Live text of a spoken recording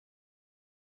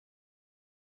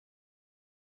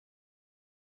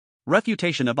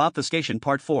Refutation of Obfuscation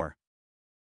Part 4.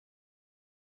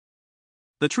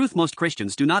 The truth most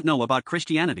Christians do not know about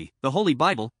Christianity, the Holy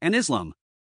Bible, and Islam.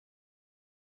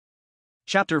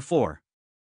 Chapter 4.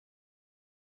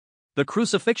 The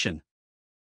Crucifixion.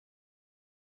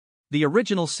 The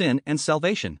original sin and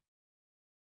salvation.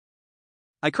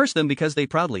 I curse them because they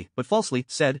proudly, but falsely,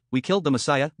 said, "We killed the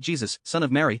Messiah, Jesus, son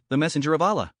of Mary, the messenger of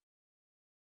Allah."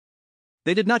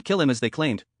 They did not kill him as they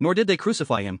claimed, nor did they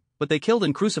crucify him, but they killed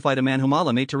and crucified a man whom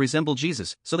Allah made to resemble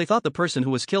Jesus, so they thought the person who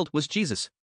was killed was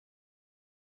Jesus.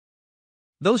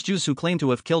 Those Jews who claim to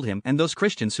have killed him and those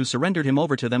Christians who surrendered him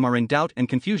over to them are in doubt and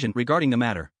confusion regarding the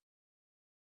matter.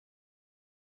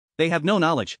 They have no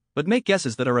knowledge, but make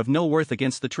guesses that are of no worth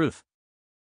against the truth.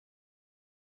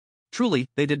 Truly,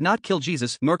 they did not kill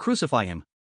Jesus nor crucify him.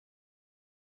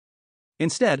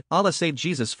 Instead, Allah saved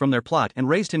Jesus from their plot and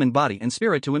raised him in body and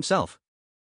spirit to himself.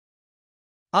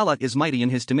 Allah is mighty in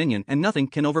his dominion and nothing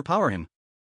can overpower him.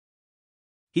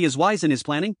 He is wise in his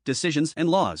planning, decisions, and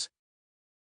laws.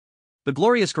 The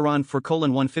glorious Quran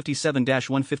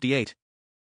 4:157-158.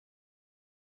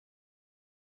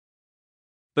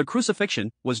 The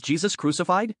crucifixion. Was Jesus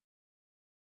crucified?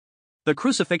 The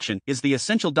crucifixion is the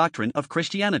essential doctrine of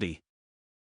Christianity.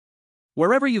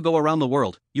 Wherever you go around the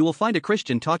world, you will find a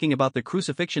Christian talking about the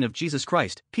crucifixion of Jesus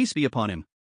Christ, peace be upon him.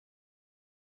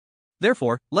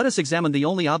 Therefore, let us examine the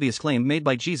only obvious claim made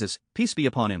by Jesus, peace be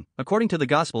upon him, according to the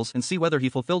Gospels and see whether he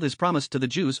fulfilled his promise to the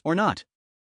Jews or not.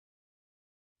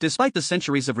 Despite the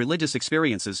centuries of religious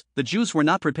experiences, the Jews were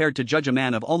not prepared to judge a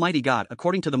man of Almighty God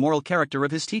according to the moral character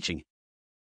of his teaching.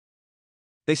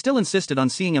 They still insisted on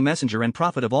seeing a messenger and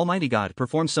prophet of Almighty God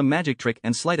perform some magic trick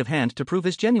and sleight of hand to prove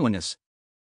his genuineness.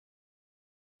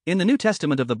 In the New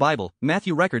Testament of the Bible,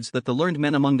 Matthew records that the learned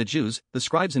men among the Jews, the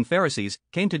scribes and Pharisees,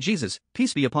 came to Jesus,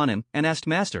 peace be upon him, and asked,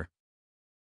 "Master,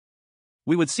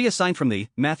 we would see a sign from thee,"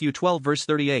 Matthew 12 verse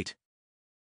 38.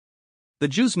 The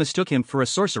Jews mistook him for a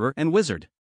sorcerer and wizard.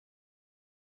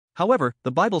 However,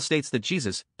 the Bible states that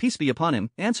Jesus, peace be upon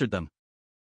him, answered them,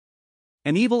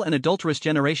 "An evil and adulterous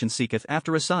generation seeketh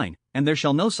after a sign, and there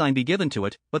shall no sign be given to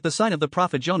it, but the sign of the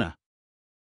prophet Jonah.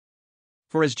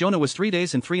 For as Jonah was 3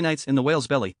 days and 3 nights in the whale's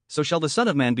belly, so shall the Son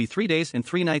of Man be 3 days and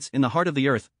 3 nights in the heart of the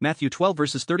earth." Matthew 12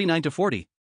 verses 39-40.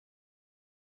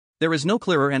 There is no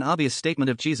clearer and obvious statement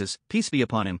of Jesus, peace be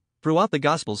upon him, throughout the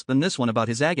Gospels than this one about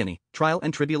his agony, trial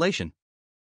and tribulation.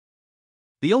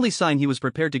 The only sign he was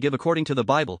prepared to give according to the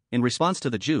Bible, in response to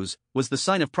the Jews, was the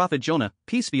sign of prophet Jonah,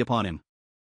 peace be upon him.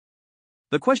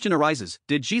 The question arises,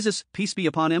 did Jesus, peace be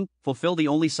upon him, fulfill the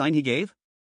only sign he gave?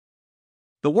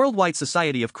 The worldwide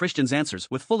society of Christians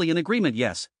answers with fully in agreement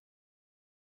yes.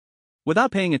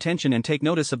 Without paying attention and take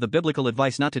notice of the biblical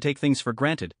advice not to take things for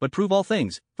granted but prove all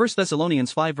things, 1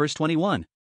 Thessalonians 5 verse 21.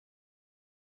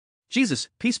 Jesus,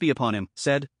 peace be upon him,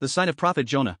 said, the sign of prophet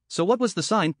Jonah. So what was the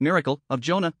sign, miracle, of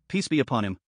Jonah, peace be upon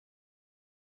him?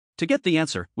 To get the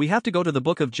answer, we have to go to the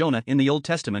book of Jonah in the Old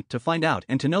Testament to find out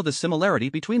and to know the similarity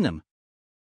between them.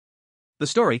 The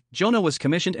story, Jonah was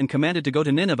commissioned and commanded to go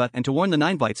to Nineveh and to warn the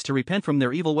Ninevites to repent from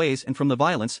their evil ways and from the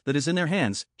violence that is in their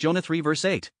hands, Jonah 3 verse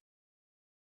 8.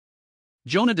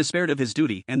 Jonah despaired of his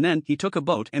duty and then he took a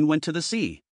boat and went to the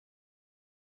sea.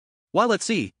 While at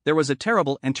sea, there was a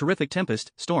terrible and terrific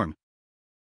tempest, storm.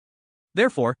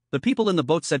 Therefore, the people in the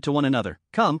boat said to one another,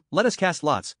 "Come, let us cast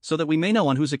lots, so that we may know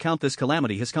on whose account this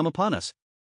calamity has come upon us."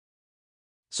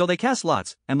 So they cast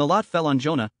lots, and the lot fell on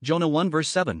Jonah, Jonah 1 verse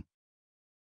 7.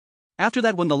 After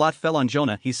that, when the lot fell on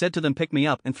Jonah, he said to them, "Pick me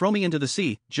up and throw me into the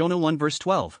sea," Jonah 1 verse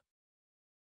 12.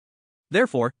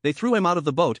 Therefore, they threw him out of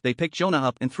the boat, they picked Jonah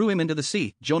up and threw him into the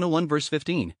sea, Jonah 1 verse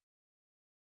 15.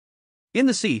 In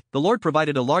the sea, the Lord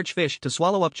provided a large fish to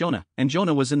swallow up Jonah, and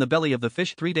Jonah was in the belly of the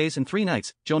fish 3 days and 3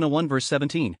 nights, Jonah 1 verse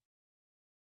 17.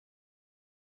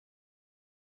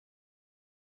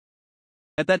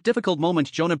 At that difficult moment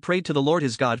Jonah prayed to the Lord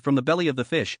his God from the belly of the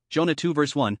fish, Jonah 2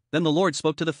 verse 1, then the Lord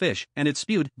spoke to the fish, and it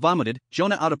spewed, vomited,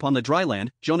 Jonah out upon the dry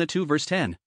land, Jonah 2 verse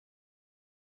 10.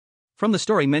 From the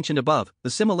story mentioned above,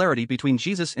 the similarity between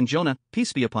Jesus and Jonah,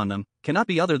 peace be upon them, cannot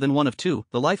be other than one of two,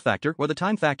 the life factor or the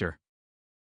time factor.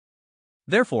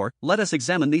 Therefore, let us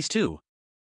examine these two.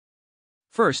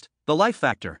 First, the life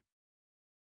factor.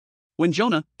 When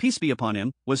Jonah, peace be upon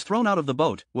him, was thrown out of the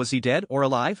boat, was he dead or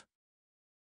alive?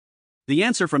 The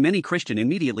answer from any Christian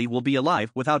immediately will be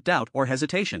alive without doubt or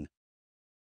hesitation.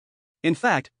 In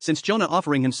fact, since Jonah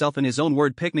offering himself in his own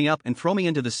word, "Pick me up and throw me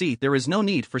into the sea," there is no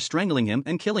need for strangling him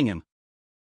and killing him.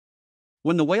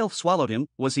 When the whale swallowed him,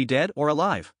 was he dead or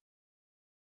alive?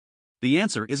 The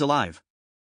answer is alive.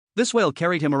 This whale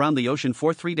carried him around the ocean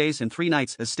for 3 days and 3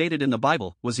 nights as stated in the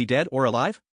Bible, was he dead or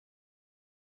alive?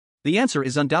 The answer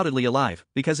is undoubtedly alive,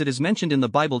 because it is mentioned in the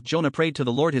Bible Jonah prayed to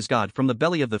the Lord his God from the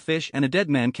belly of the fish, and a dead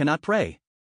man cannot pray.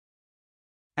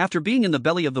 After being in the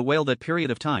belly of the whale that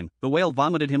period of time, the whale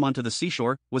vomited him onto the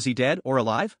seashore. Was he dead or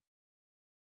alive?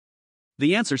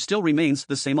 The answer still remains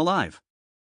the same: alive.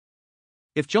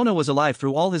 If Jonah was alive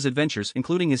through all his adventures,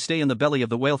 including his stay in the belly of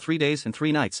the whale 3 days and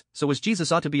 3 nights, so as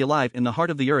Jesus ought to be alive in the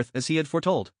heart of the earth as he had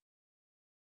foretold.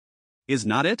 Is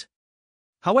not it?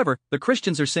 However, the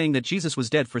Christians are saying that Jesus was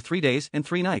dead for 3 days and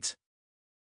 3 nights.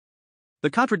 The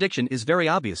contradiction is very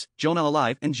obvious: Jonah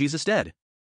alive and Jesus dead.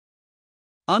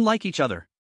 Unlike each other.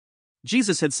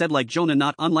 Jesus had said like Jonah,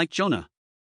 not unlike Jonah.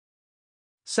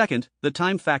 Second, the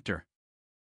time factor.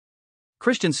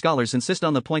 Christian scholars insist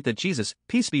on the point that Jesus,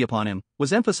 peace be upon him,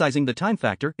 was emphasizing the time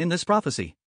factor in this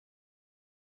prophecy.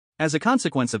 As a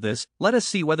consequence of this, let us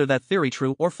see whether that theory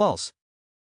true or false.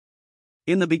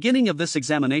 In the beginning of this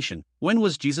examination, when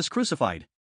was Jesus crucified?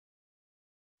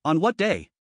 On what day?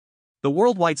 The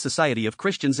Worldwide Society of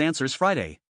Christians answers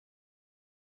Friday.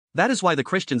 That is why the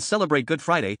Christians celebrate Good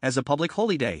Friday as a public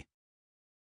holy day.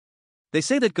 They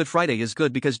say that Good Friday is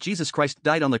good because Jesus Christ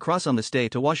died on the cross on this day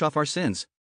to wash off our sins.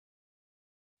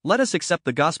 Let us accept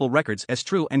the Gospel records as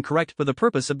true and correct for the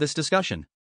purpose of this discussion.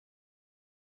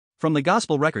 From the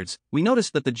Gospel records, we notice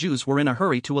that the Jews were in a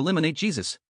hurry to eliminate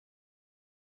Jesus.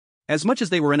 As much as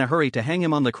they were in a hurry to hang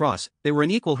him on the cross, they were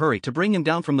in equal hurry to bring him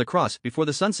down from the cross before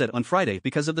the sunset on Friday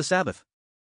because of the Sabbath.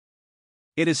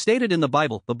 It is stated in the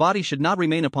Bible the body should not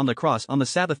remain upon the cross on the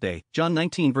Sabbath day, John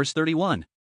 19 verse 31.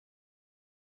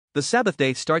 The Sabbath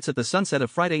day starts at the sunset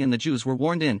of Friday, and the Jews were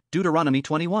warned in Deuteronomy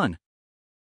 21.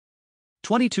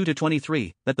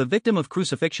 22-23, that the victim of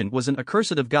crucifixion was an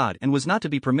accursed of God and was not to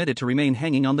be permitted to remain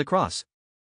hanging on the cross.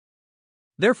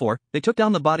 Therefore, they took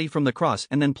down the body from the cross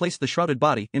and then placed the shrouded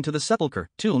body into the sepulchre,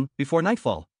 tomb, before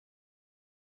nightfall.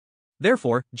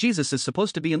 Therefore, Jesus is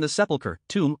supposed to be in the sepulchre,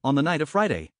 tomb, on the night of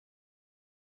Friday.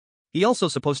 He also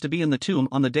supposed to be in the tomb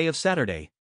on the day of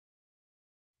Saturday.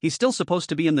 He's still supposed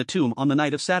to be in the tomb on the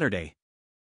night of Saturday.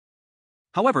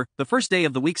 However, the first day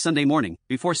of the week, Sunday morning,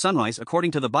 before sunrise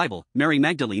according to the Bible, Mary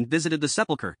Magdalene visited the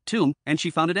sepulchre, tomb, and she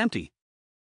found it empty.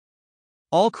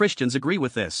 All Christians agree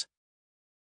with this.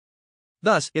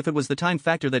 Thus, if it was the time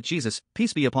factor that Jesus,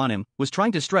 peace be upon him, was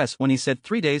trying to stress when he said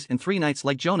 3 days and 3 nights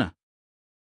like Jonah,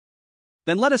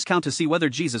 then let us count to see whether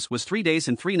Jesus was 3 days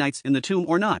and 3 nights in the tomb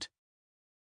or not.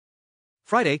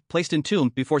 Friday, placed in tomb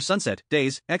before sunset,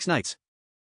 days, x nights.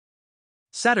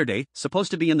 Saturday,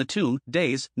 supposed to be in the tomb,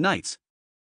 days, nights.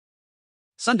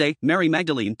 Sunday, Mary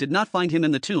Magdalene did not find him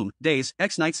in the tomb, days,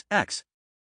 x nights, x.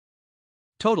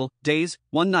 Total, days,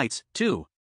 1 nights, 2.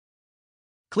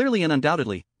 Clearly and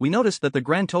undoubtedly, we notice that the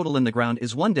grand total in the ground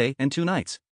is 1 day and 2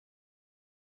 nights.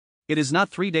 It is not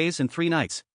 3 days and 3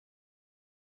 nights.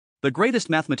 The greatest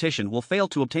mathematician will fail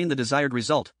to obtain the desired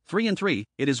result, 3 and 3,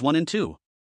 it is 1 and 2.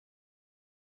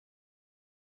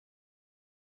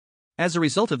 As a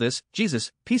result of this,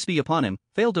 Jesus, peace be upon him,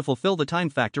 failed to fulfill the time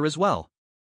factor as well.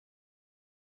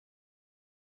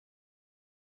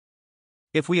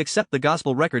 If we accept the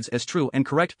Gospel records as true and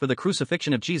correct for the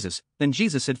crucifixion of Jesus, then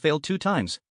Jesus had failed 2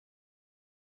 times.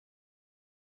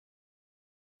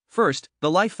 First, the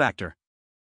life factor.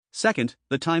 Second,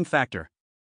 the time factor.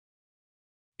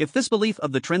 If this belief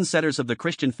of the trendsetters of the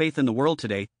Christian faith in the world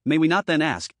today, may we not then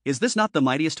ask, is this not the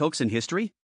mightiest hoax in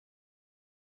history?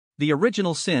 The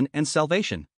original sin and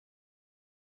salvation.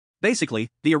 Basically,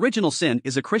 the original sin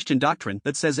is a Christian doctrine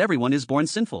that says everyone is born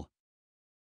sinful.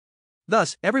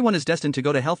 Thus, everyone is destined to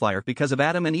go to hellfire because of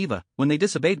Adam and Eve, when they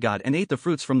disobeyed God and ate the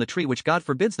fruits from the tree which God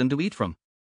forbids them to eat from.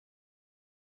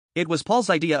 It was Paul's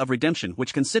idea of redemption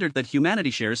which considered that humanity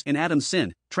shares in Adam's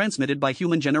sin, transmitted by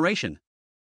human generation.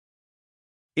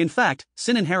 In fact,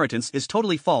 sin inheritance is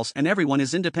totally false and everyone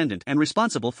is independent and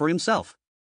responsible for himself.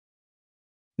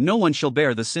 No one shall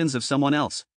bear the sins of someone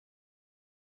else.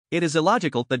 It is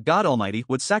illogical that God Almighty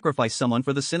would sacrifice someone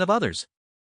for the sin of others.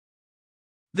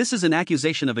 This is an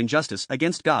accusation of injustice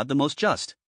against God the most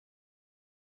just.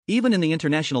 Even in the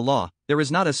international law, there is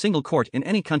not a single court in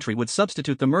any country would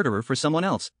substitute the murderer for someone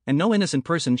else, and no innocent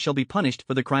person shall be punished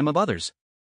for the crime of others.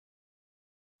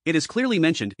 It is clearly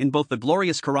mentioned in both the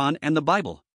glorious Quran and the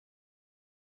Bible.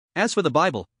 As for the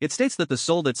Bible, it states that the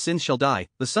soul that sins shall die,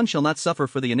 the son shall not suffer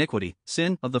for the iniquity,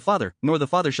 sin, of the father, nor the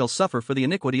father shall suffer for the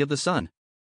iniquity of the son.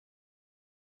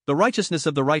 The righteousness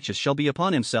of the righteous shall be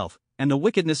upon himself, and the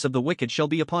wickedness of the wicked shall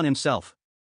be upon himself.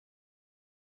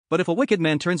 But if a wicked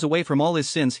man turns away from all his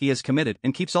sins he has committed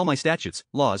and keeps all my statutes,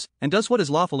 laws, and does what is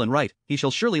lawful and right, he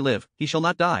shall surely live, he shall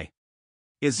not die.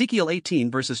 Ezekiel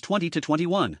 18 verses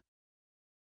 20-21.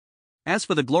 As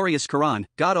for the glorious Quran,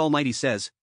 God Almighty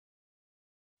says,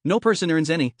 No person earns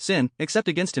any sin except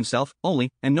against himself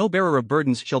only, and no bearer of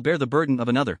burdens shall bear the burden of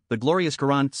another. The glorious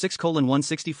Quran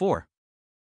 6:164.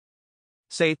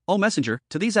 Say, O Messenger,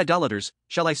 to these idolaters,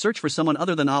 shall I search for someone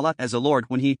other than Allah as a Lord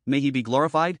when He, may He be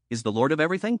glorified, is the Lord of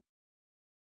everything?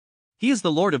 He is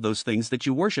the Lord of those things that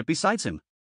you worship besides Him.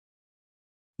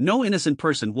 No innocent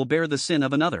person will bear the sin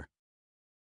of another.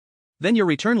 Then your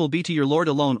return will be to your Lord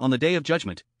alone on the day of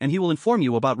judgment, and He will inform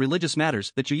you about religious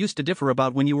matters that you used to differ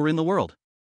about when you were in the world.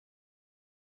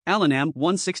 Al-An'am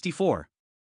 164.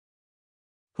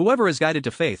 Whoever is guided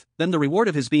to faith, then the reward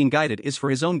of his being guided is for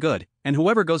his own good, and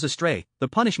whoever goes astray, the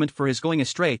punishment for his going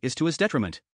astray is to his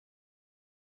detriment.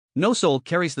 No soul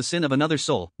carries the sin of another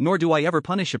soul, nor do I ever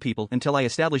punish a people until I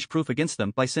establish proof against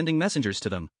them by sending messengers to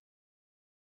them.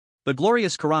 The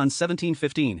glorious Quran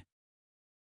 17:15.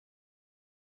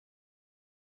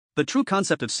 The true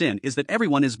concept of sin is that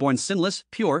everyone is born sinless,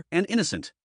 pure, and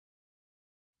innocent.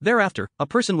 Thereafter, a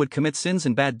person would commit sins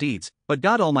and bad deeds, but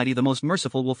God Almighty the Most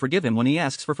Merciful will forgive him when he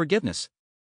asks for forgiveness.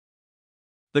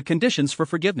 The conditions for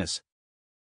forgiveness: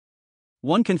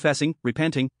 1. Confessing,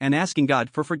 repenting, and asking God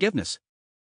for forgiveness.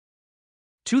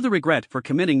 2. The regret for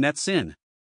committing that sin.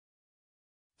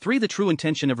 3. The true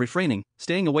intention of refraining,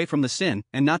 staying away from the sin,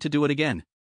 and not to do it again.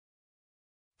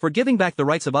 For giving back the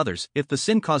rights of others, if the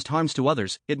sin caused harms to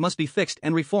others, it must be fixed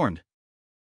and reformed.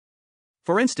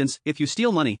 For instance, if you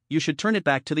steal money, you should turn it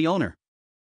back to the owner.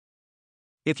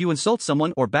 If you insult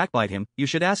someone or backbite him, you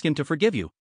should ask him to forgive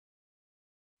you.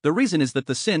 The reason is that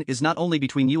the sin is not only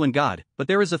between you and God, but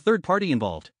there is a third party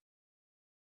involved.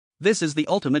 This is the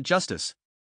ultimate justice.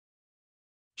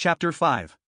 Chapter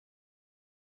 5.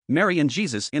 Mary and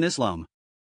Jesus in Islam.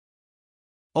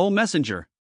 O Messenger!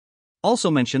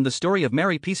 Also mention the story of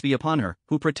Mary, peace be upon her,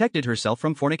 who protected herself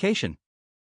from fornication.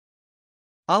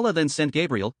 Allah then sent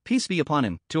Gabriel, peace be upon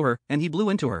him, to her, and he blew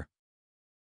into her.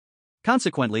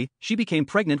 Consequently, she became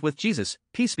pregnant with Jesus,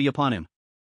 peace be upon him.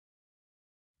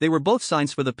 They were both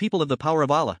signs for the people of the power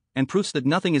of Allah, and proofs that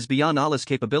nothing is beyond Allah's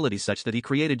capability, such that He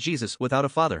created Jesus without a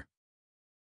father.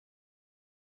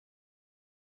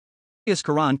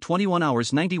 Quran 21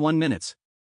 hours 91 minutes.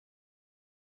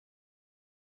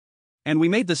 And we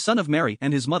made the son of Mary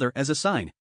and his mother as a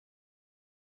sign.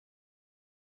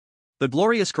 The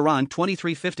glorious Quran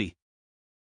 23:50.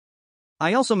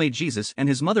 I also made Jesus and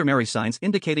his mother Mary signs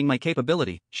indicating my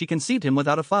capability. She conceived him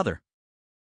without a father.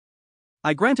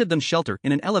 I granted them shelter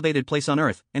in an elevated place on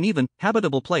earth, an even,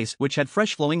 habitable place which had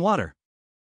fresh flowing water.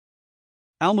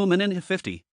 Al-Mu'minin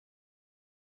 50.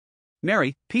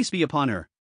 Mary, peace be upon her.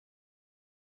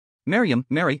 Maryam,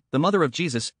 Mary, the mother of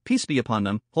Jesus, peace be upon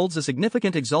them, holds a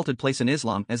significant exalted place in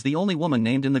Islam as the only woman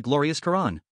named in the glorious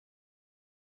Quran.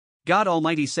 God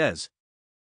Almighty says,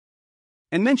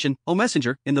 and mention, O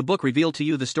Messenger, in the book revealed to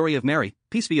you the story of Mary,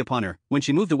 peace be upon her, when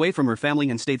she moved away from her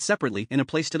family and stayed separately in a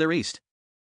place to their east.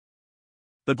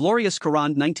 The glorious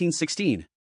Quran 19:16.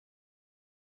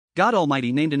 God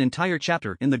Almighty named an entire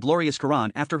chapter in the glorious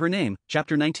Quran after her name,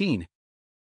 chapter 19.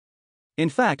 In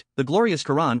fact, the glorious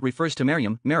Quran refers to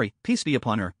Maryam, Mary, peace be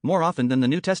upon her, more often than the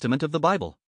New Testament of the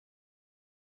Bible.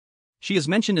 She is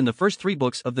mentioned in the first 3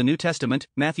 books of the New Testament,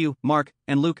 Matthew, Mark,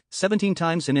 and Luke, 17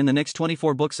 times, and in the next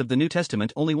 24 books of the New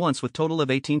Testament only once, with total of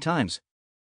 18 times.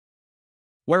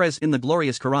 Whereas in the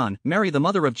glorious Quran, Mary the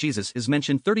mother of Jesus is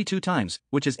mentioned 32 times,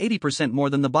 which is 80%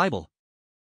 more than the Bible.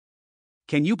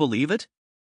 Can you believe it?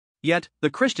 Yet,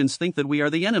 the Christians think that we are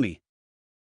the enemy.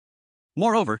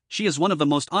 Moreover, she is one of the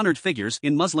most honored figures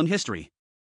in Muslim history.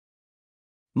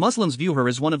 Muslims view her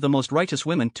as one of the most righteous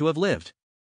women to have lived.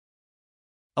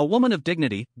 A woman of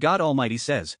dignity, God Almighty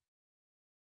says.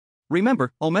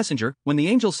 Remember, O Messenger, when the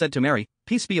angel said to Mary,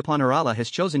 peace be upon her, Allah has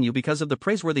chosen you because of the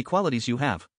praiseworthy qualities you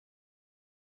have.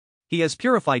 He has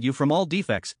purified you from all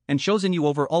defects, and chosen you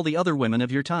over all the other women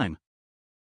of your time.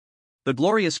 The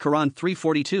glorious Quran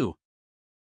 3:42.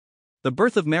 The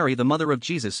birth of Mary the mother of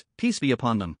Jesus, peace be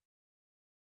upon them.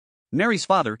 Mary's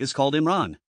father is called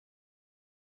Imran.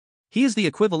 He is the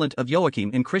equivalent of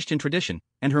Joachim in Christian tradition,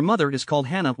 and her mother is called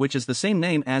Hannah, which is the same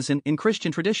name as in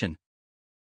Christian tradition.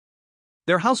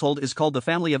 Their household is called the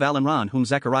family of Al-Imran, whom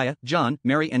Zechariah, John,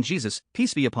 Mary and Jesus,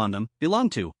 peace be upon them, belong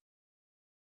to.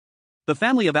 The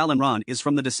family of Al-Imran is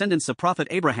from the descendants of Prophet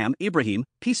Ibrahim,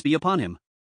 peace be upon him.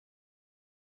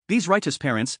 These righteous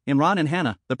parents, Imran and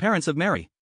Hannah, the parents of Mary,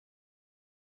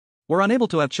 were unable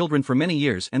to have children for many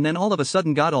years, and then all of a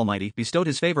sudden God Almighty bestowed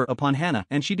His favor upon Hannah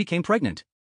and she became pregnant.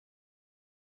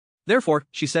 Therefore,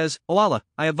 she says, O Allah,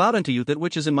 I have vowed unto you that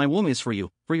which is in my womb is for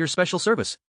you, for your special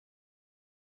service.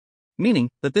 Meaning,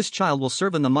 that this child will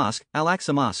serve in the mosque,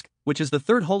 Al-Aqsa Mosque, which is the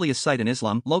third holiest site in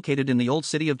Islam, located in the old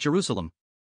city of Jerusalem.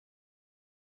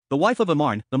 The wife of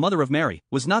Imran, the mother of Mary,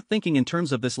 was not thinking in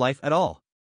terms of this life at all.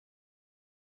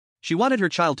 She wanted her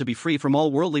child to be free from all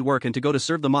worldly work and to go to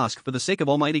serve the mosque for the sake of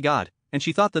Almighty God, and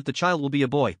she thought that the child will be a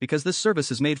boy because this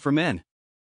service is made for men.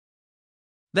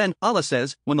 Then, Allah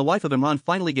says, when the wife of Imran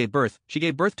finally gave birth, she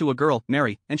gave birth to a girl,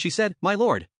 Mary, and she said, "My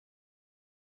Lord,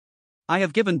 I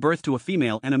have given birth to a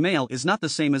female, and a male is not the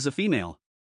same as a female."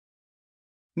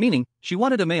 Meaning, she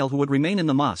wanted a male who would remain in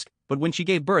the mosque, but when she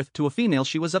gave birth to a female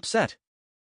she was upset.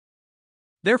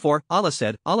 Therefore, Allah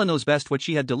said, Allah knows best what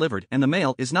she had delivered, and the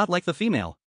male is not like the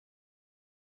female.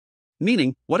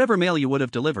 Meaning, whatever male you would have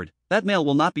delivered, that male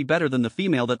will not be better than the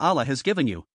female that Allah has given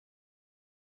you.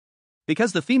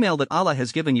 Because the female that Allah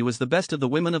has given you is the best of the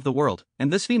women of the world,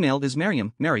 and this female is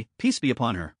Maryam, Mary, peace be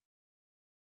upon her.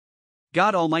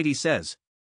 God Almighty says,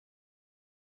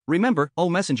 "Remember,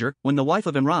 O Messenger, when the wife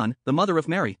of Imran, the mother of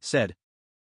Mary, said,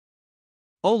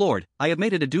 O Lord, I have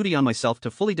made it a duty on myself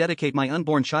to fully dedicate my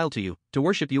unborn child to you, to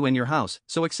worship you in your house,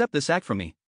 so accept this act from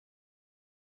me.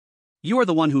 You are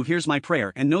the one who hears my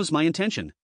prayer and knows my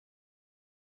intention."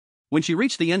 When she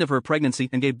reached the end of her pregnancy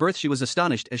and gave birth, she was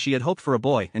astonished as she had hoped for a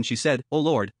boy, and she said, "O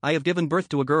Lord, I have given birth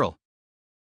to a girl."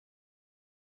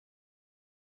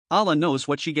 Allah knows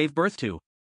what she gave birth to.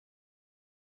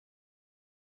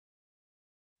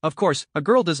 Of course, a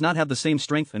girl does not have the same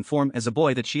strength and form as a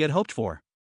boy that she had hoped for.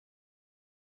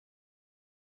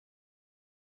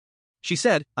 She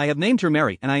said, "I have named her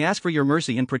Mary, and I ask for your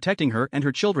mercy in protecting her and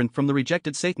her children from the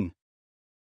rejected Satan."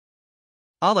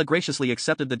 Allah graciously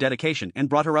accepted the dedication and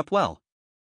brought her up well.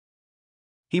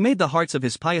 He made the hearts of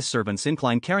his pious servants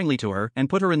incline caringly to her and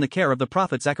put her in the care of the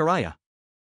prophet Zechariah.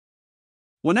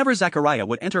 Whenever Zechariah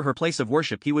would enter her place of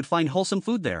worship, he would find wholesome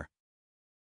food there.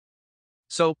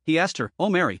 So, he asked her, "O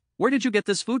Mary, where did you get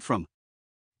this food from?"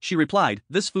 She replied,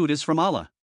 "This food is from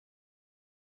Allah.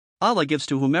 Allah gives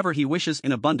to whomever He wishes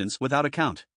in abundance without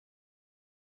account."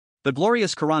 The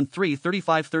glorious Quran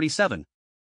 3:35-37.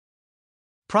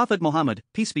 Prophet Muhammad,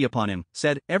 peace be upon him,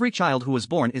 said, "Every child who is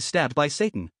born is stabbed by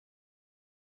Satan.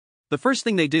 The first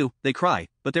thing they do, they cry,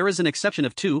 but there is an exception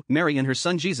of two, Mary and her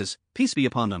son Jesus, peace be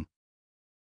upon them.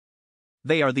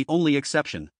 They are the only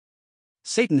exception.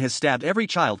 Satan has stabbed every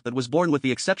child that was born with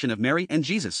the exception of Mary and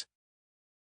Jesus.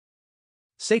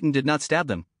 Satan did not stab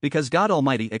them, because God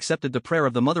Almighty accepted the prayer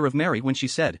of the mother of Mary when she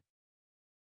said,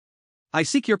 "I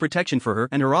seek your protection for her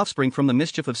and her offspring from the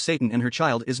mischief of Satan, and her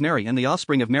child is Mary and the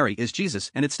offspring of Mary is Jesus,"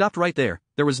 and it stopped right there,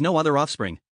 there was no other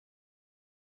offspring.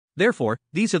 Therefore,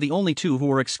 these are the only two who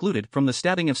were excluded from the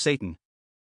stabbing of Satan.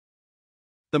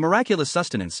 The miraculous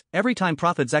sustenance, every time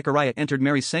Prophet Zechariah entered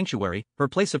Mary's sanctuary, her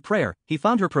place of prayer, he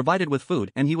found her provided with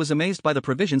food, and he was amazed by the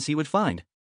provisions he would find.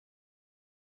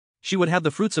 She would have the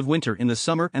fruits of winter in the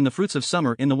summer and the fruits of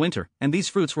summer in the winter, and these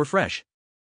fruits were fresh.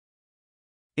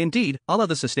 Indeed, Allah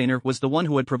the Sustainer was the one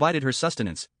who had provided her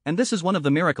sustenance, and this is one of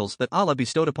the miracles that Allah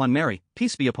bestowed upon Mary,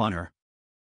 peace be upon her.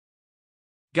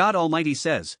 God Almighty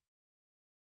says,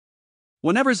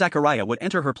 whenever Zechariah would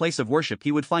enter her place of worship,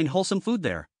 he would find wholesome food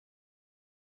there.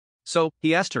 So,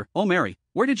 he asked her, "O Mary,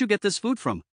 where did you get this food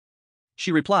from?"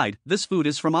 She replied, "This food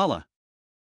is from Allah.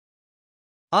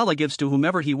 Allah gives to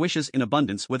whomever He wishes in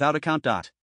abundance without account.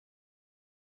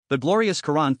 The glorious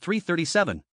Quran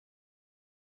 3:37.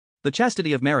 The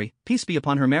chastity of Mary, peace be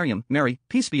upon her, Maryam, Mary,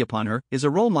 peace be upon her, is a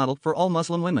role model for all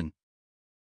Muslim women.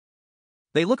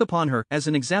 They look upon her as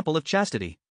an example of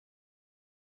chastity.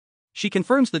 She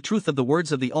confirms the truth of the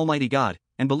words of the Almighty God,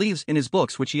 and believes in His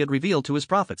books which He had revealed to His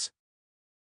prophets.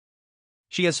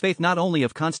 She has faith not only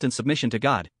of constant submission to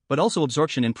God, but also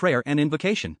absorption in prayer and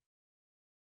invocation.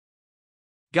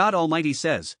 God Almighty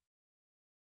says,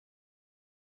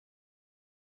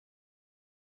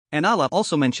 and Allah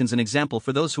also mentions an example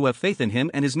for those who have faith in Him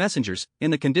and His messengers,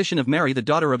 in the condition of Mary the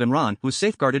daughter of Imran, who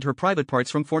safeguarded her private parts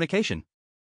from fornication.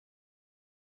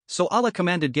 So Allah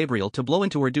commanded Gabriel to blow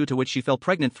into her, due to which she fell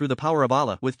pregnant through the power of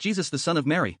Allah with Jesus the son of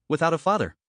Mary, without a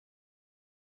father.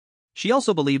 She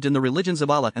also believed in the religions of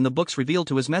Allah and the books revealed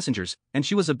to His messengers, and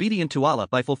she was obedient to Allah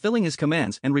by fulfilling His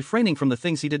commands and refraining from the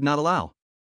things He did not allow.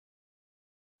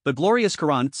 The glorious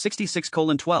Quran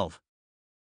 66:12.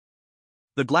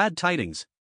 The glad tidings.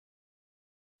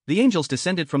 The angels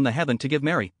descended from the heaven to give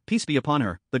Mary, peace be upon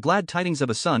her, the glad tidings of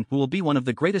a son who will be one of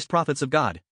the greatest prophets of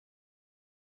God.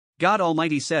 God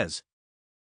Almighty says,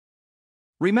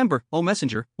 remember, O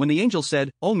Messenger, when the angel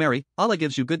said, "O Mary, Allah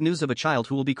gives you good news of a child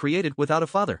who will be created without a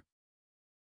father.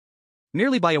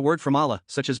 Merely by a word from Allah,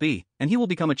 such as be, and he will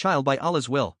become a child by Allah's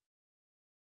will.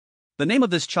 The name of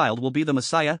this child will be the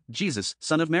Messiah, Jesus,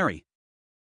 son of Mary.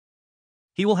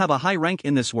 He will have a high rank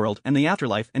in this world and the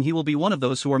afterlife, and he will be one of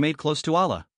those who are made close to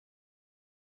Allah."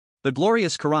 The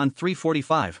glorious Quran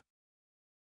 3:45.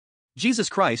 Jesus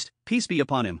Christ, peace be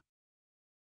upon him.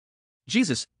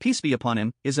 Jesus, peace be upon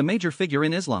him, is a major figure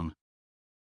in Islam.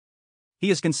 He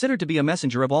is considered to be a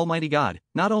messenger of Almighty God,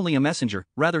 not only a messenger,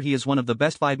 rather he is one of the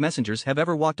best 5 messengers have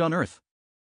ever walked on earth.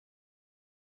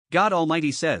 God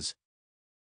Almighty says,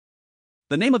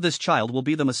 "The name of this child will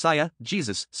be the Messiah,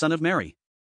 Jesus, son of Mary.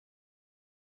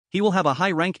 He will have a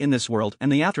high rank in this world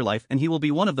and the afterlife, and he will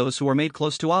be one of those who are made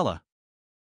close to Allah."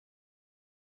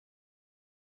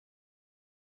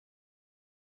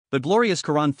 The glorious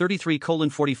Quran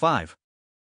 33:45.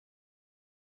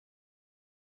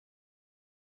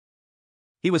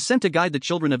 He was sent to guide the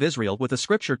children of Israel with a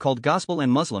scripture called Gospel,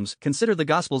 and Muslims consider the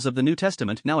Gospels of the New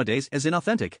Testament nowadays as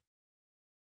inauthentic,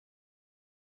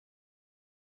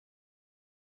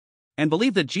 and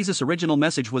believe that Jesus' original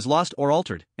message was lost or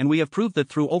altered, and we have proved that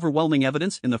through overwhelming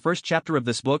evidence in the first chapter of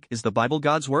this book. Is the Bible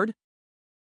God's word?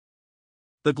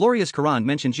 The glorious Quran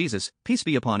mentioned Jesus, peace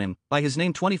be upon him, by his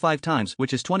name 25 times,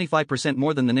 which is 25%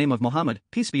 more than the name of Muhammad,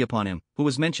 peace be upon him, who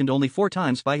was mentioned only 4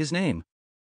 times by his name.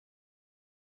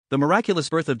 The miraculous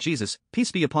birth of Jesus,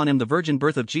 peace be upon him, the virgin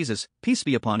birth of Jesus, peace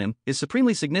be upon him, is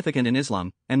supremely significant in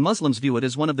Islam, and Muslims view it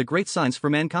as one of the great signs for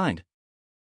mankind.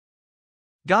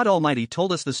 God Almighty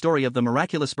told us the story of the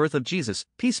miraculous birth of Jesus,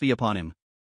 peace be upon him,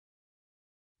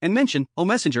 and mention, O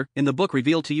Messenger, in the book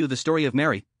revealed to you the story of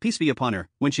Mary, peace be upon her,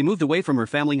 when she moved away from her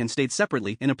family and stayed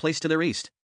separately in a place to their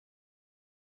east.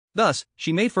 Thus,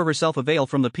 she made for herself a veil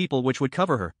from the people which would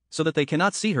cover her, so that they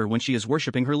cannot see her when she is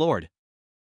worshipping her Lord.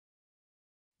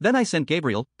 Then I sent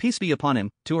Gabriel, peace be upon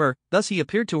him, to her, thus he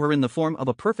appeared to her in the form of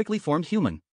a perfectly formed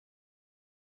human.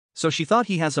 So she thought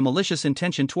he has a malicious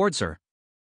intention towards her.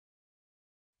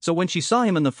 So when she saw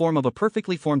him in the form of a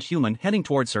perfectly formed human heading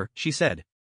towards her, she said,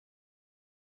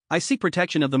 I seek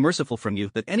protection of the merciful from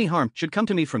you, that any harm should come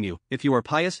to me from you, if you are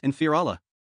pious and fear Allah.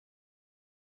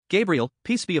 Gabriel,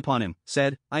 peace be upon him,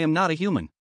 said, I am not a human.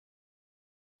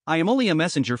 I am only a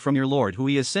messenger from your Lord, who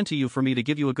he has sent to you for me to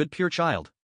give you a good pure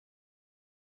child.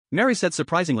 Mary said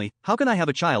surprisingly, how can I have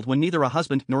a child when neither a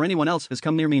husband nor anyone else has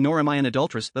come near me, nor am I an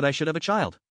adulteress that I should have a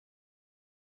child?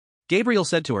 Gabriel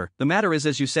said to her, the matter is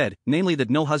as you said, namely that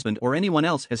no husband or anyone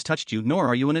else has touched you, nor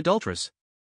are you an adulteress.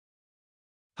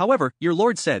 However, your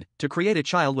Lord said, to create a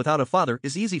child without a father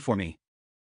is easy for me.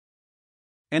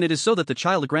 And it is so that the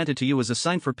child granted to you is a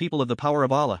sign for people of the power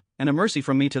of Allah, and a mercy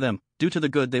from me to them, due to the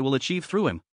good they will achieve through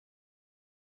him.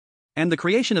 And the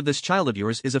creation of this child of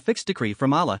yours is a fixed decree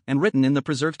from Allah and written in the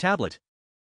preserved tablet.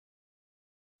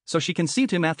 So she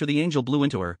conceived him after the angel blew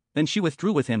into her, then she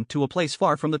withdrew with him to a place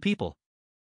far from the people.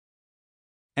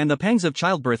 And the pangs of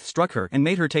childbirth struck her and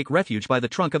made her take refuge by the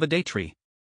trunk of a date tree.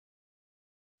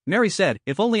 Mary said,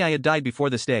 if only I had died before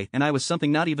this day and I was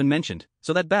something not even mentioned,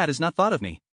 so that bad is not thought of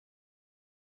me.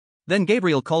 Then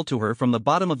Gabriel called to her from the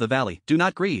bottom of the valley, do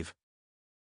not grieve.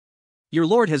 Your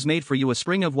Lord has made for you a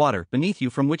spring of water beneath you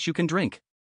from which you can drink.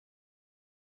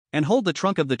 And hold the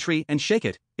trunk of the tree and shake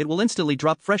it, it will instantly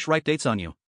drop fresh ripe dates on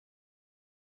you.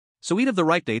 So eat of the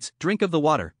ripe dates, drink of the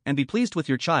water, and be pleased with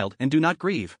your child and do not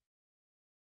grieve.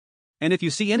 And if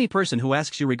you see any person who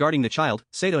asks you regarding the child,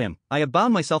 say to him, I have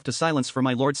bound myself to silence for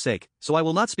my Lord's sake, so I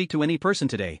will not speak to any person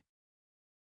today.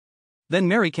 Then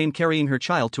Mary came carrying her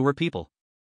child to her people.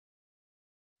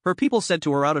 Her people said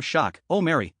to her out of shock, O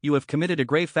Mary, you have committed a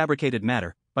grave fabricated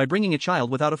matter, by bringing a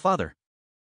child without a father.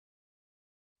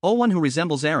 O one who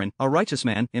resembles Aaron, a righteous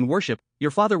man, in worship, your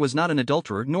father was not an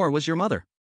adulterer nor was your mother.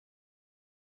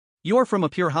 You are from a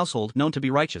pure household known to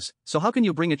be righteous, so how can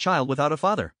you bring a child without a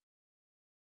father?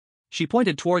 She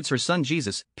pointed towards her son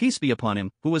Jesus, peace be upon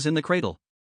him, who was in the cradle.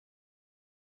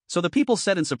 So the people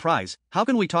said in surprise, how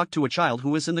can we talk to a child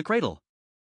who is in the cradle?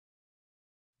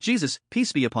 Jesus,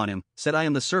 peace be upon him, said, I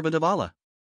am the servant of Allah.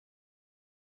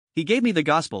 He gave me the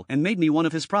gospel and made me one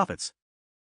of his prophets.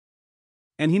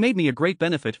 And he made me a great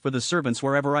benefit for the servants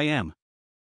wherever I am.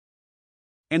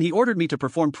 And he ordered me to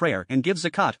perform prayer and give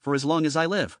zakat for as long as I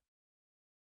live.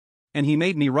 And he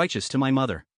made me righteous to my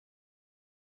mother.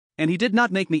 And he did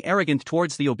not make me arrogant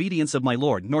towards the obedience of my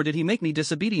Lord, nor did he make me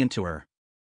disobedient to her.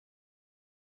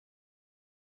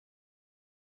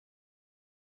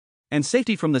 And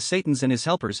safety from the Satans and his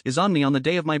helpers is on me on the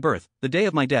day of my birth, the day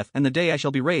of my death, and the day I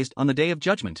shall be raised on the day of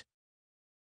judgment.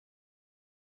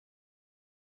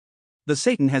 The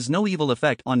Satan has no evil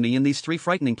effect on me in these 3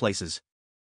 frightening places.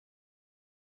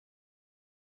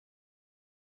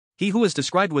 He who is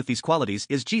described with these qualities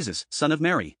is Jesus, son of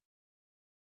Mary.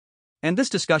 And this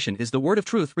discussion is the word of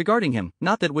truth regarding him,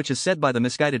 not that which is said by the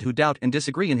misguided who doubt and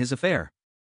disagree in his affair.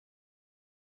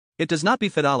 It does not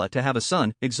befit Allah to have a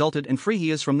son, exalted and free he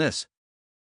is from this.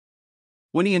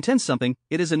 When he intends something,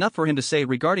 it is enough for him to say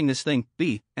regarding this thing,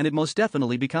 be, and it most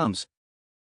definitely becomes.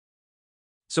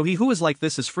 So he who is like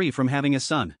this is free from having a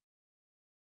son.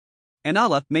 And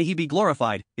Allah, may he be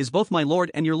glorified, is both my Lord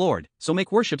and your Lord, so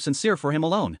make worship sincere for him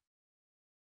alone.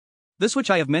 This which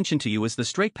I have mentioned to you is the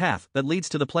straight path that leads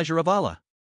to the pleasure of Allah.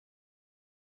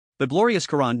 The Glorious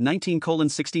Quran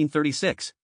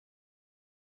 19:1636.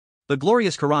 The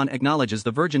Glorious Quran acknowledges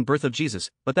the virgin birth of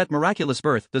Jesus, but that miraculous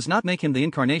birth does not make him the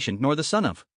incarnation nor the Son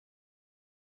of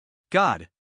God.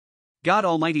 God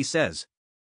Almighty says,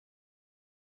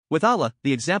 with Allah,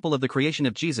 the example of the creation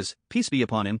of Jesus, peace be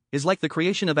upon him, is like the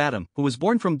creation of Adam, who was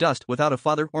born from dust without a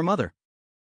father or mother.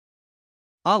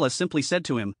 Allah simply said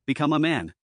to him, become a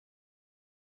man.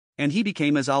 And he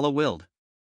became as Allah willed.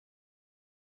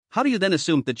 How do you then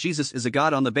assume that Jesus is a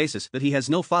God on the basis that he has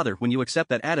no father when you accept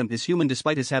that Adam is human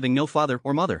despite his having no father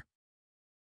or mother?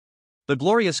 The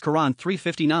Glorious Quran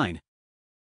 3:59.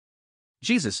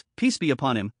 Jesus, peace be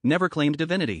upon him, never claimed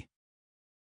divinity.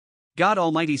 God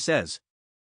Almighty says,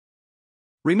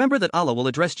 remember that Allah will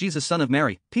address Jesus son of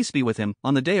Mary, peace be with him,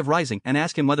 on the day of rising and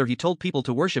ask him whether he told people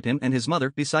to worship him and his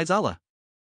mother besides Allah.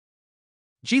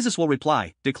 Jesus will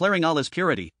reply, declaring Allah's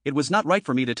purity, it was not right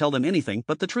for me to tell them anything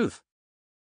but the truth.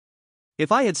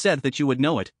 If I had said that you would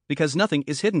know it, because nothing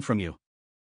is hidden from you.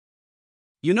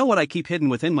 You know what I keep hidden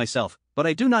within myself, but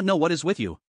I do not know what is with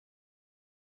you.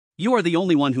 You are the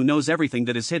only one who knows everything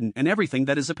that is hidden and everything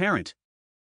that is apparent.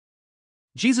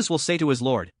 Jesus will say to his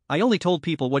Lord, I only told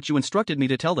people what you instructed me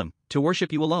to tell them, to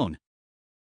worship you alone.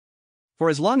 For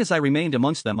as long as I remained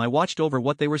amongst them I watched over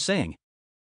what they were saying.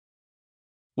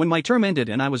 When my term ended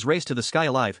and I was raised to the sky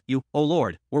alive, you, O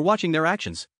Lord, were watching their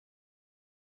actions.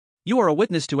 You are a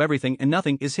witness to everything and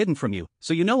nothing is hidden from you,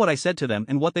 so you know what I said to them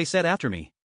and what they said after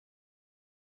me.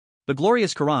 The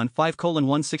Glorious Quran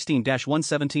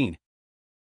 5:116-117.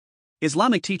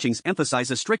 Islamic teachings emphasize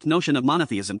a strict notion of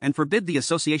monotheism and forbid the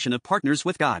association of partners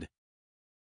with God.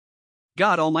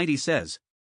 God Almighty says,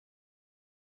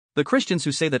 the Christians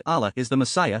who say that Allah is the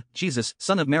Messiah, Jesus,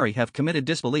 son of Mary, have committed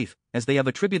disbelief, as they have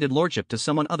attributed lordship to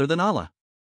someone other than Allah.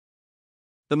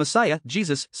 The Messiah,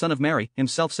 Jesus, son of Mary,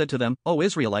 himself said to them, O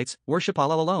Israelites, worship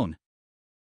Allah alone.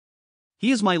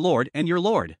 He is my Lord and your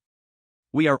Lord.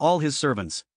 We are all his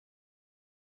servants.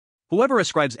 Whoever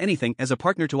ascribes anything as a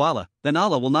partner to Allah, then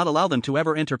Allah will not allow them to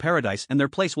ever enter paradise and their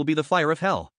place will be the fire of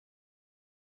hell.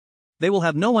 They will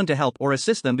have no one to help or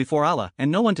assist them before Allah and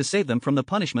no one to save them from the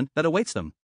punishment that awaits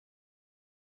them.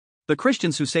 The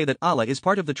Christians who say that Allah is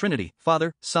part of the Trinity,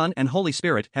 Father, Son and Holy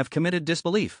Spirit, have committed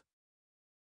disbelief.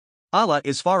 Allah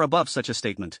is far above such a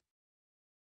statement.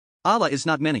 Allah is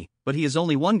not many, but he is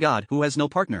only one God who has no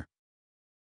partner.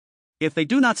 If they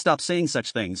do not stop saying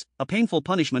such things, a painful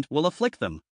punishment will afflict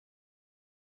them.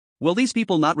 Will these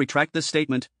people not retract this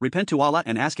statement, repent to Allah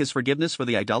and ask his forgiveness for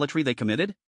the idolatry they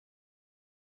committed?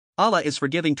 Allah is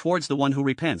forgiving towards the one who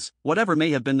repents, whatever may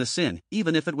have been the sin,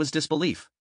 even if it was disbelief.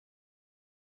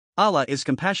 Allah is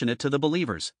compassionate to the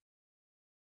believers.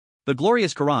 The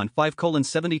Glorious Quran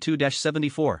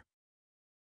 5:72-74.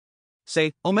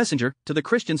 Say, O Messenger, to the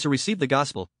Christians who receive the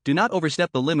gospel, do not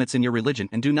overstep the limits in your religion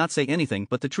and do not say anything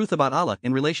but the truth about Allah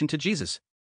in relation to Jesus.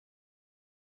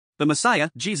 The Messiah,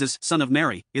 Jesus, son of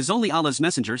Mary, is only Allah's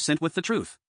messenger sent with the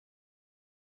truth.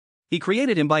 He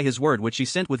created him by his word which he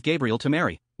sent with Gabriel to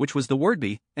Mary, which was the word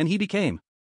be, and he became.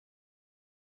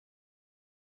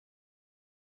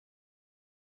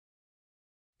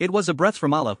 It was a breath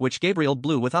from Allah which Gabriel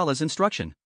blew with Allah's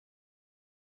instruction.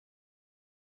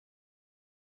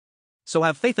 So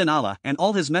have faith in Allah and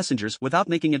all his messengers without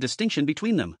making a distinction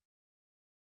between them.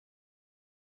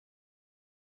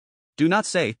 Do not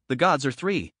say, the gods are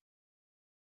three.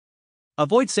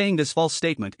 Avoid saying this false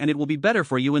statement and it will be better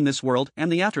for you in this world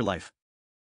and the afterlife.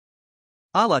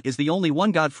 Allah is the only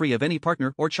one God free of any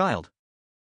partner or child.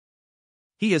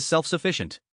 He is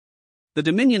self-sufficient. The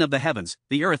dominion of the heavens,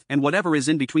 the earth and whatever is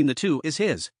in between the two is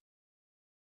his.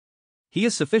 He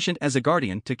is sufficient as a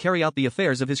guardian to carry out the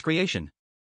affairs of his creation.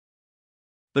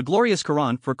 The Glorious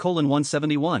Quran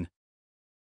 4:171.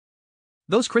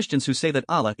 Those Christians who say that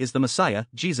Allah is the Messiah,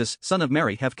 Jesus, son of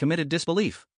Mary, have committed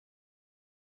disbelief.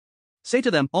 Say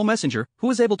to them, O Messenger, who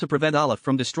is able to prevent Allah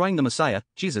from destroying the Messiah,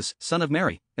 Jesus, son of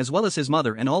Mary, as well as his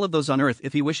mother and all of those on earth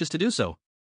if he wishes to do so?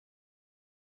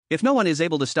 If no one is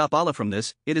able to stop Allah from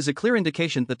this, it is a clear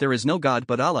indication that there is no God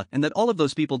but Allah and that all of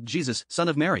those people, Jesus, son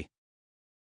of Mary,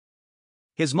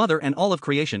 his mother and all of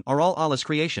creation are all Allah's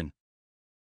creation.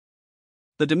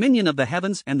 The dominion of the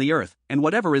heavens and the earth, and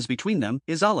whatever is between them,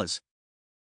 is Allah's.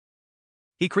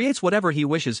 He creates whatever he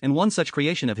wishes and one such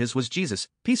creation of his was Jesus,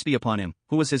 peace be upon him,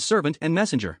 who was his servant and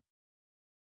messenger.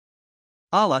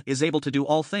 Allah is able to do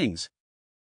all things.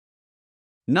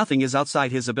 Nothing is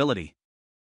outside his ability.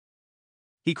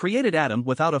 He created Adam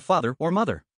without a father or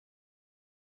mother.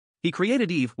 He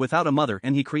created Eve without a mother,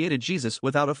 and he created Jesus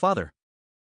without a father.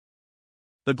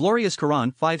 The glorious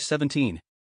Quran 5:17.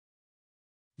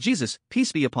 Jesus,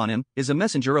 peace be upon him, is a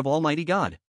messenger of Almighty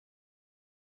God.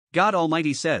 God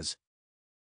Almighty says,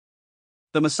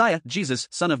 the Messiah, Jesus,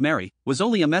 son of Mary, was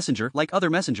only a messenger like other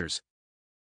messengers.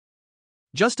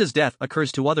 Just as death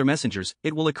occurs to other messengers,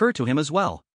 it will occur to him as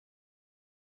well.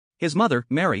 His mother,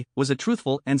 Mary, was a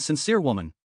truthful and sincere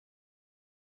woman.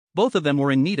 Both of them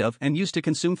were in need of and used to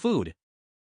consume food.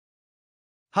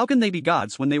 How can they be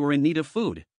gods when they were in need of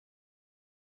food?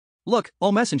 Look,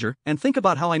 O messenger, and think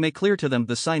about how I make clear to them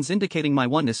the signs indicating my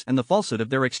oneness and the falsehood of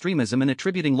their extremism in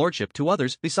attributing lordship to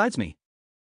others besides me.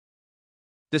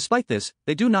 Despite this,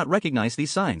 they do not recognize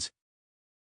these signs.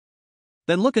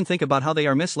 Then look and think about how they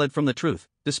are misled from the truth,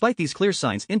 despite these clear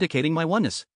signs indicating my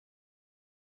oneness.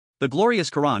 The glorious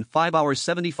Quran 5 hours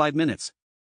 75 minutes.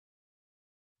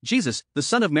 Jesus, the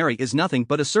son of Mary, is nothing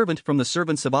but a servant from the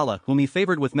servants of Allah whom he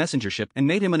favored with messengership and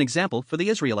made him an example for the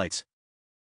Israelites.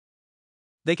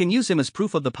 They can use him as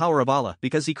proof of the power of Allah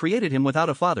because he created him without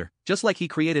a father, just like he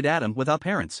created Adam without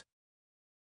parents.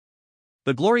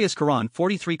 The glorious Quran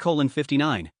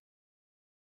 43:59.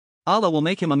 Allah will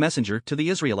make him a messenger to the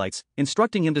Israelites,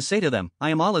 instructing him to say to them,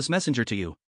 I am Allah's messenger to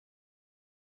you.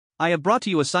 I have brought to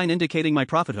you a sign indicating my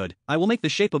prophethood. I will make the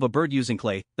shape of a bird using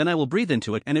clay, then I will breathe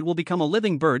into it and it will become a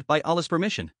living bird by Allah's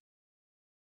permission.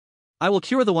 I will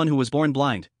cure the one who was born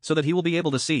blind, so that he will be able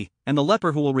to see, and the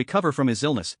leper who will recover from his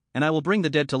illness, and I will bring the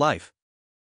dead to life.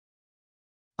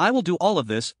 I will do all of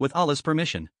this with Allah's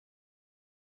permission.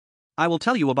 I will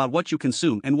tell you about what you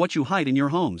consume and what you hide in your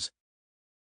homes.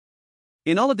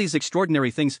 In all of these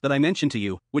extraordinary things that I mention to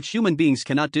you, which human beings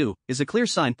cannot do, is a clear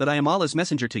sign that I am Allah's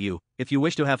messenger to you, if you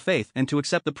wish to have faith and to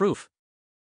accept the proof.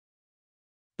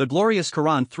 The glorious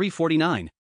Quran 3:49.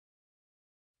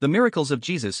 The miracles of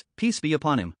Jesus, peace be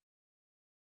upon him.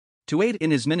 To aid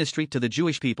in his ministry to the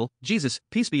Jewish people, Jesus,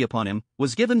 peace be upon him,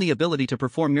 was given the ability to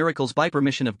perform miracles by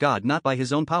permission of God, not by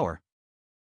his own power.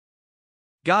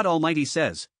 God Almighty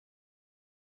says,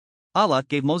 Allah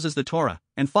gave Moses the Torah,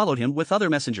 and followed him with other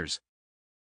messengers.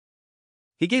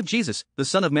 He gave Jesus, the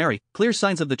son of Mary, clear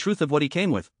signs of the truth of what he came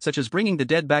with, such as bringing the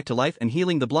dead back to life and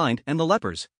healing the blind and the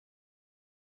lepers.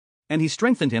 And he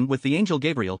strengthened him with the angel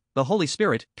Gabriel, the Holy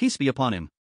Spirit, peace be upon him.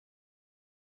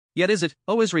 Yet is it,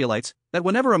 O Israelites, that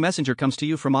whenever a messenger comes to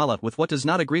you from Allah with what does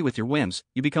not agree with your whims,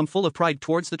 you become full of pride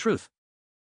towards the truth?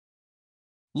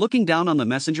 Looking down on the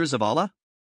messengers of Allah?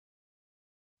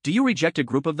 Do you reject a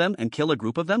group of them and kill a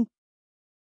group of them?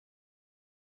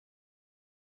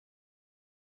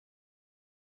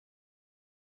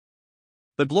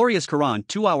 The glorious Quran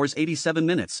 2 hours 87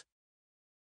 minutes.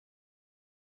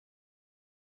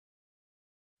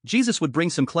 Jesus would bring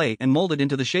some clay and mold it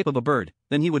into the shape of a bird,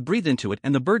 then he would breathe into it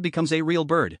and the bird becomes a real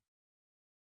bird.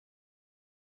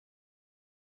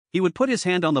 He would put his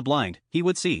hand on the blind, he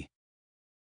would see.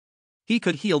 He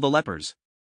could heal the lepers.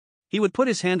 He would put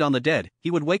his hand on the dead, he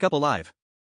would wake up alive.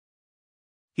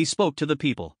 He spoke to the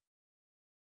people.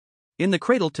 In the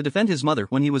cradle to defend his mother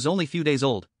when he was only few days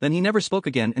old, then he never spoke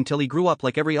again until he grew up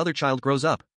like every other child grows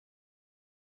up.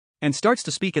 And starts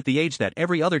to speak at the age that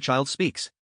every other child speaks.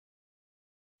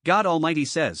 God Almighty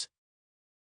says,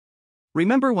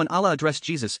 remember when Allah addressed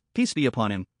Jesus, peace be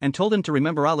upon him, and told him to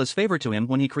remember Allah's favor to him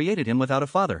when he created him without a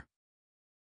father.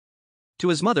 To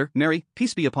his mother, Mary,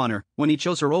 peace be upon her, when he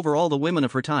chose her over all the women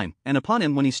of her time, and upon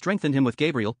him when he strengthened him with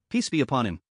Gabriel, peace be upon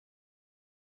him.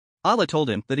 Allah told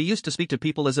him that he used to speak to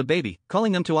people as a baby,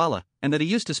 calling them to Allah, and that he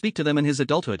used to speak to them in his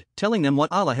adulthood, telling them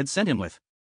what Allah had sent him with.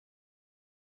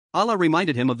 Allah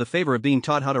reminded him of the favor of being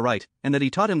taught how to write, and that he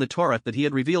taught him the Torah that he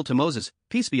had revealed to Moses,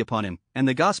 peace be upon him, and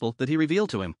the gospel that he revealed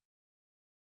to him.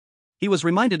 He was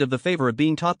reminded of the favor of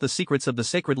being taught the secrets of the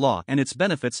sacred law and its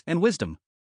benefits and wisdom.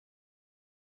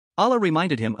 Allah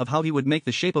reminded him of how he would make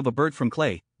the shape of a bird from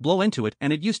clay, blow into it,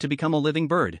 and it used to become a living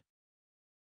bird.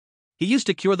 He used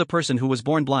to cure the person who was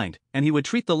born blind, and he would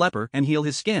treat the leper and heal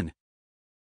his skin.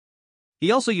 He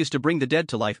also used to bring the dead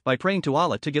to life by praying to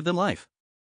Allah to give them life.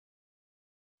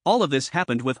 All of this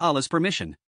happened with Allah's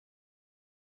permission.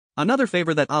 Another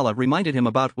favor that Allah reminded him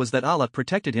about was that Allah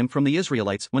protected him from the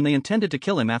Israelites when they intended to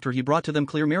kill him after he brought to them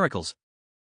clear miracles.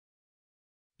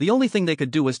 The only thing they could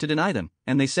do was to deny them,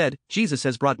 and they said, Jesus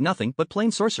has brought nothing but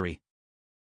plain sorcery.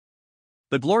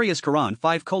 The glorious Quran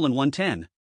 5:110.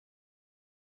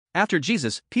 After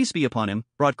Jesus, peace be upon him,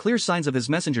 brought clear signs of his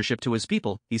messengership to his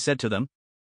people, he said to them,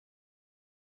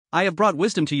 I have brought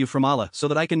wisdom to you from Allah so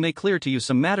that I can make clear to you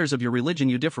some matters of your religion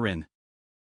you differ in.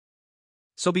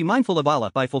 So be mindful of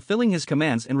Allah by fulfilling His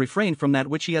commands and refrain from that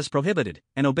which He has prohibited,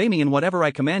 and obey me in whatever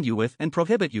I command you with and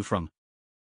prohibit you from.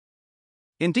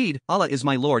 Indeed, Allah is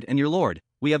my Lord and your Lord,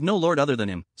 we have no Lord other than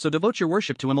Him, so devote your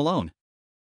worship to Him alone.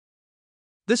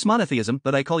 This monotheism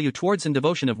that I call you towards in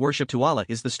devotion of worship to Allah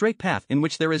is the straight path in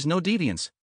which there is no deviance.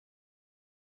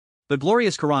 The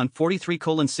glorious Quran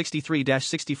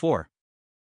 43:63-64.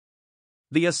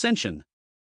 The Ascension.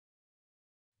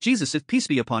 Jesus, peace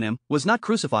be upon him, was not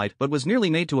crucified but was merely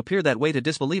made to appear that way to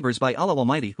disbelievers by Allah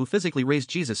Almighty, who physically raised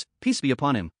Jesus, peace be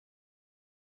upon him,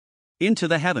 into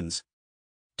the heavens.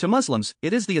 To Muslims,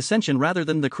 it is the ascension rather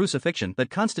than the crucifixion that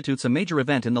constitutes a major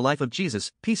event in the life of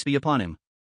Jesus, peace be upon him.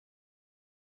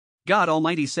 God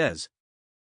Almighty says,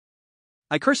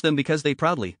 I curse them because they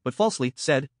proudly, but falsely,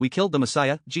 said, we killed the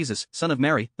Messiah, Jesus, son of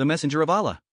Mary, the messenger of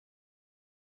Allah.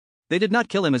 They did not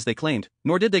kill him as they claimed,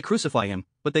 nor did they crucify him,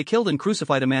 but they killed and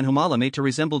crucified a man whom Allah made to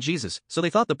resemble Jesus, so they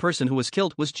thought the person who was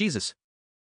killed was Jesus.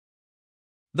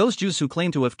 Those Jews who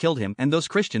claim to have killed him and those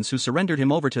Christians who surrendered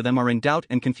him over to them are in doubt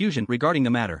and confusion regarding the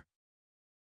matter.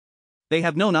 They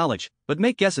have no knowledge, but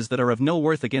make guesses that are of no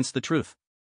worth against the truth.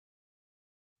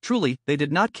 Truly, they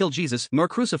did not kill Jesus nor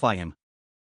crucify him.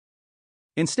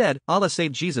 Instead, Allah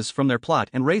saved Jesus from their plot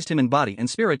and raised him in body and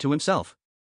spirit to Himself.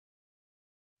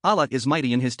 Allah is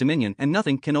mighty in His dominion and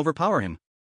nothing can overpower Him.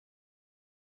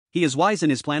 He is wise in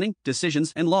His planning,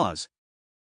 decisions and laws.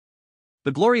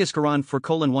 The glorious Quran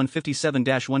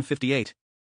 4:157-158.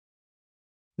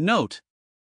 Note: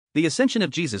 the ascension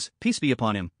of Jesus, peace be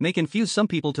upon him, may confuse some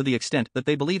people to the extent that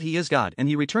they believe he is God and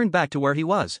he returned back to where he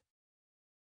was.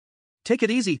 Take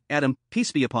it easy, Adam,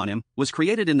 peace be upon him, was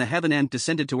created in the heaven and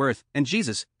descended to earth, and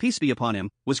Jesus, peace be upon him,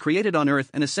 was created on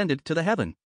earth and ascended to the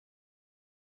heaven.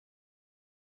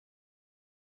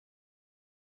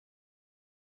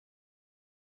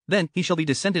 Then he shall be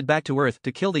descended back to earth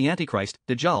to kill the Antichrist,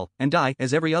 Dajjal, and die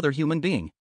as every other human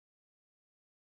being.